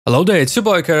Hello there, it's your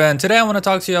boy Kara, and today I want to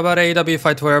talk to you about AEW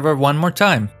Fight Forever one more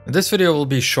time. This video will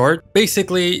be short.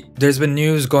 Basically, there's been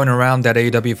news going around that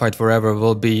AEW Fight Forever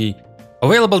will be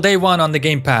available day one on the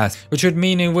Game Pass, which would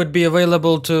mean it would be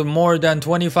available to more than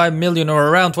 25 million or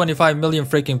around 25 million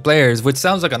freaking players, which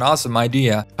sounds like an awesome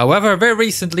idea. However, very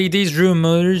recently, these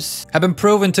rumors have been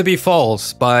proven to be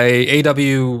false by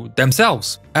AEW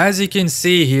themselves. As you can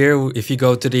see here, if you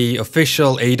go to the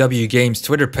official AEW Games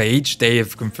Twitter page, they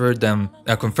have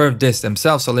confirmed this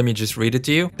themselves, so let me just read it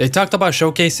to you. They talked about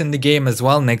showcasing the game as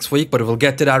well next week, but we'll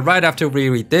get to that right after we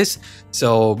read this.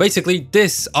 So basically,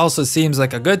 this also seems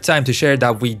like a good time to share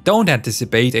that we don't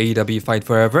anticipate AEW Fight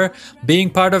Forever being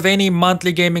part of any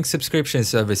monthly gaming subscription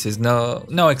services. No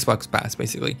Xbox Pass,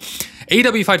 basically.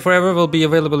 AEW Fight Forever will be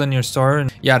available in your store,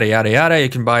 and yada yada yada. You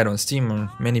can buy it on Steam or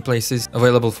many places,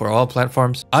 available for all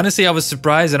platforms. Honestly, I was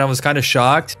surprised and I was kind of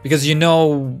shocked because you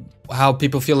know how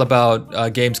people feel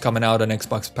about games coming out on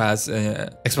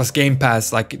Xbox Game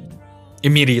Pass like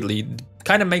immediately.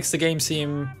 Kind of makes the game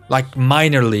seem like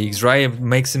minor leagues, right? It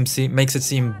makes it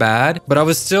seem bad. But I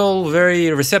was still very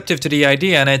receptive to the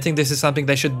idea, and I think this is something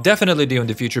they should definitely do in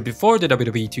the future before the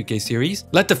WWE 2K series.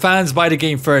 Let the fans buy the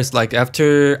game first, like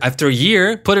after a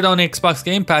year, put it on Xbox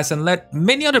Game Pass and let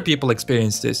many other people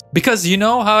experience this. Because you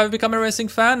know how I've become a wrestling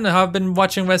fan, how I've been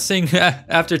watching wrestling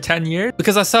after 10 years?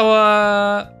 Because I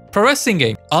saw a pro wrestling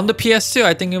game on the PS2.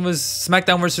 I think it was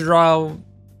SmackDown vs. Raw.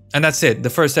 And that's it, the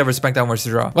first ever SmackDown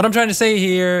vs. Raw. What I'm trying to say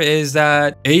here is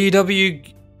that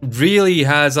AEW really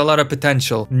has a lot of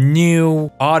potential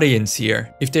new audience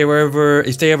here if they ever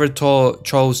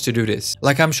chose to do this.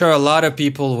 Like, I'm sure a lot of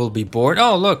people will be bored.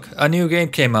 Oh look, a new game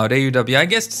came out, AEW. I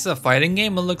guess it's a fighting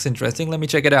game. It looks interesting. Let me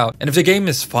check it out. And if the game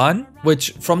is fun,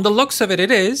 which from the looks of it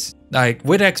is, like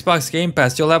with Xbox Game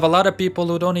Pass, you'll have a lot of people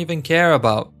who don't even care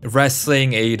about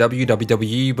wrestling, AEW,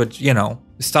 WWE, but you know,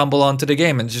 stumble onto the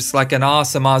game, and just like an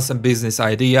awesome business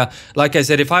idea. Like I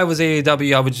said, if I was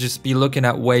AEW, I would just be looking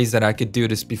at ways that I could do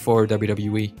this before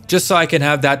WWE, just so I can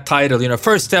have that title, you know,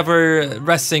 first ever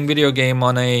wrestling video game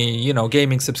on a, you know,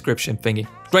 gaming subscription thingy.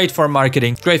 Great for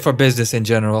marketing, great for business in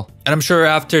general. And I'm sure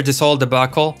after this whole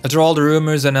debacle, after all the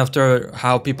rumors and after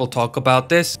how people talk about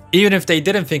this, even if they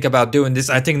didn't think about doing this,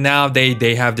 I think now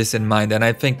they have this in mind. And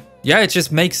I think, yeah, it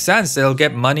just makes sense. They'll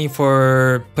get money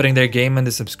for putting their game in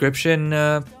the subscription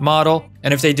model.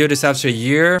 And if they do this after a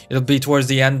year, it'll be towards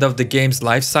the end of the game's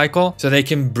life cycle. So they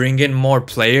can bring in more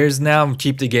players now and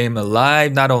keep the game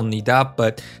alive. Not only that,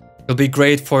 but it'll be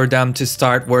great for them to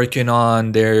start working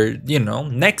on their, you know,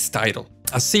 next title,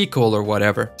 a sequel or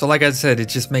whatever. So like I said, it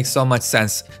just makes so much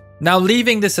sense. Now,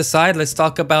 leaving this aside, let's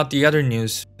talk about the other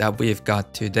news that we've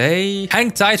got today. Hang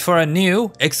tight for a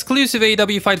new exclusive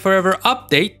AEW Fight Forever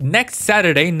update next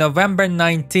Saturday, November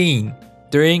 19,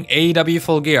 during AEW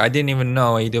Full Gear. I didn't even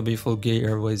know AEW Full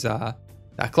Gear was that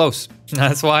close.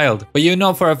 That's wild. But you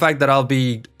know for a fact that I'll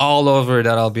be all over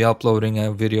that. I'll be uploading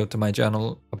a video to my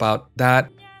channel about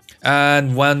that.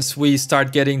 And once we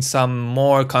start getting some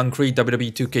more concrete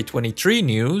WWE 2K23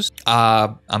 news,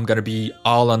 I'm gonna be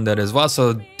all on that as well.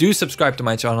 So do subscribe to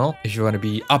my channel if you want to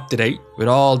be up to date with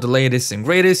all the latest and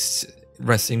greatest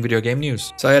wrestling video game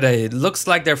news. So yeah, it looks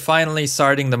like they're finally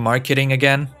starting the marketing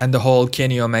again, and the whole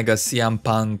Kenny Omega CM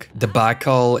Punk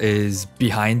debacle is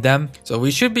behind them. So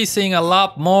we should be seeing a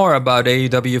lot more about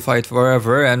AEW Fight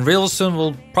Forever, and real soon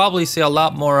we'll probably see a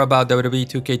lot more about WWE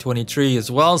 2K23 as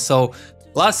well. So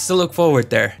lots to look forward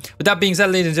there. With that being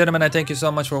said, ladies and gentlemen, I thank you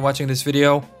so much for watching this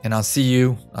video, and I'll see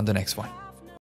you on the next one.